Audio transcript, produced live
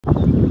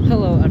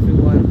Hello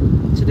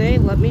everyone. Today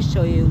let me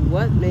show you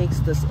what makes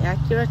this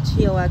Acura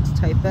TLX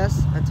Type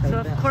S a Type S.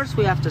 So of course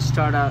we have to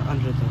start out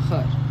under the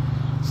hood.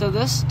 So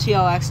this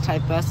TLX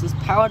Type S is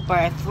powered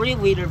by a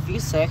 3-liter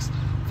V6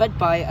 fed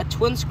by a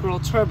twin-scroll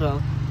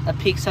turbo that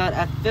peaks out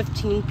at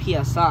 15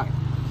 psi.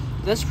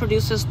 This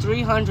produces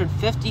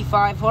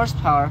 355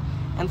 horsepower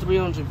and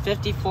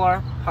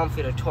 354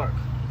 pound-feet of torque.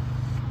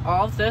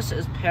 All of this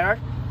is paired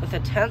with a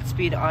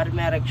 10-speed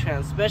automatic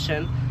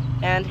transmission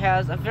and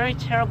has a very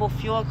terrible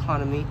fuel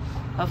economy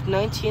of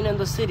 19 in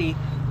the city,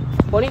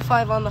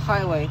 25 on the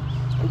highway,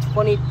 and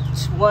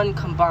 21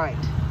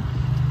 combined.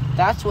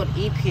 That's what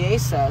EPA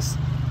says,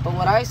 but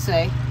what I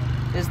say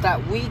is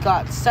that we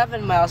got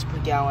 7 miles per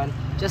gallon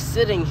just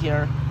sitting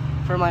here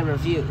for my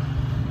review.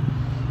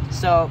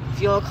 So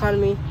fuel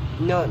economy,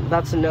 no,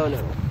 that's a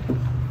no-no.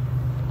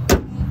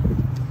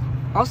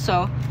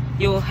 Also,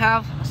 you will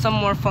have some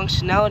more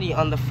functionality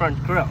on the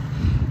front grille.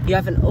 You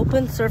have an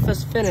open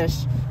surface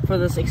finish for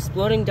this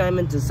exploding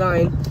diamond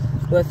design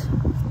with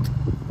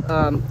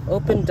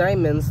open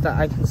diamonds that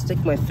I can stick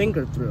my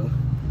finger through.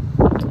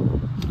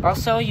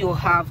 Also, you will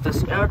have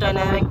this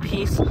aerodynamic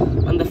piece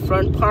on the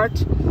front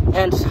part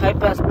and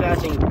Type S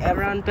badging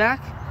around back.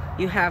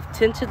 You have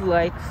tinted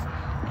lights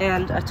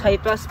and a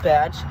Type S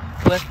badge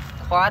with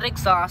quad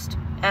exhaust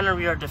and a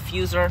rear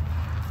diffuser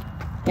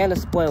and a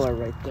spoiler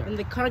right there. In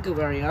the cargo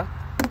area,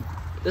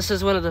 this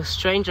is one of the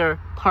stranger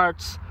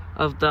parts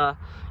of the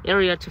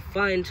area to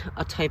find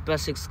a Type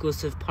S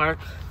exclusive part.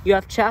 You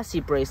have chassis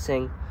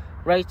bracing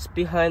right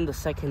behind the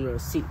second row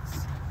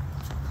seats.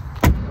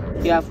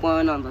 You have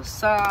one on the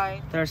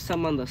side, there are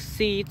some on the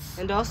seats,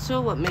 and also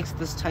what makes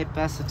this Type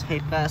S a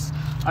Type S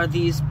are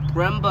these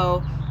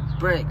Brembo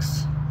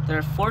brakes.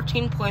 They're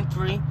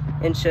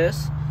 14.3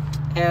 inches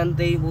and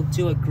they will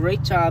do a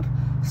great job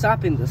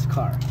stopping this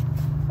car.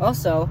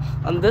 Also,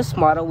 on this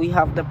model we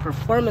have the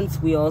performance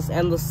wheels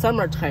and the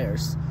summer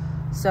tires.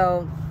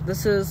 So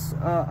this is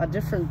a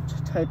different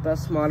Type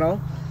S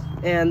model,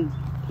 and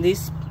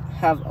these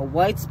have a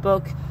wide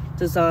spoke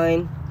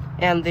design,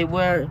 and they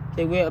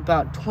weigh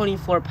about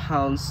 24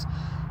 pounds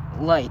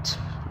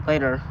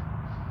lighter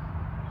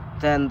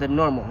than the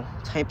normal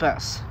Type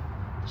S.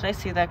 Did I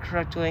say that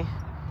correctly?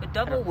 The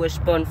double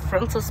wishbone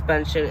front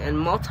suspension and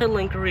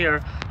multi-link rear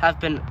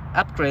have been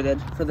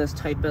upgraded for this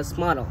Type S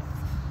model.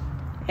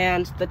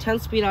 And the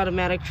 10-speed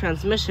automatic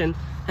transmission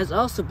has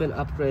also been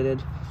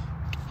upgraded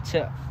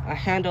to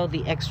handle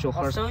the extra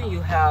horsepower. Also,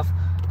 you have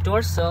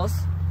door sills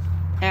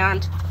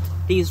and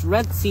these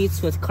red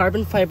seats with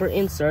carbon fiber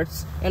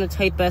inserts and a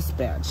Type S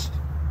badge.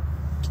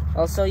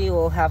 Also, you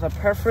will have a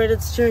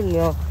perforated steering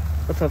wheel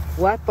with a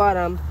flat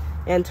bottom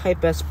and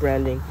Type S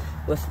branding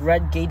with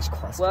red gauge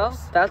clusters. Well,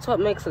 that's what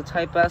makes a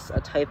Type S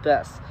a Type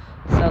S.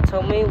 So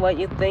tell me what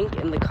you think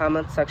in the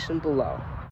comment section below.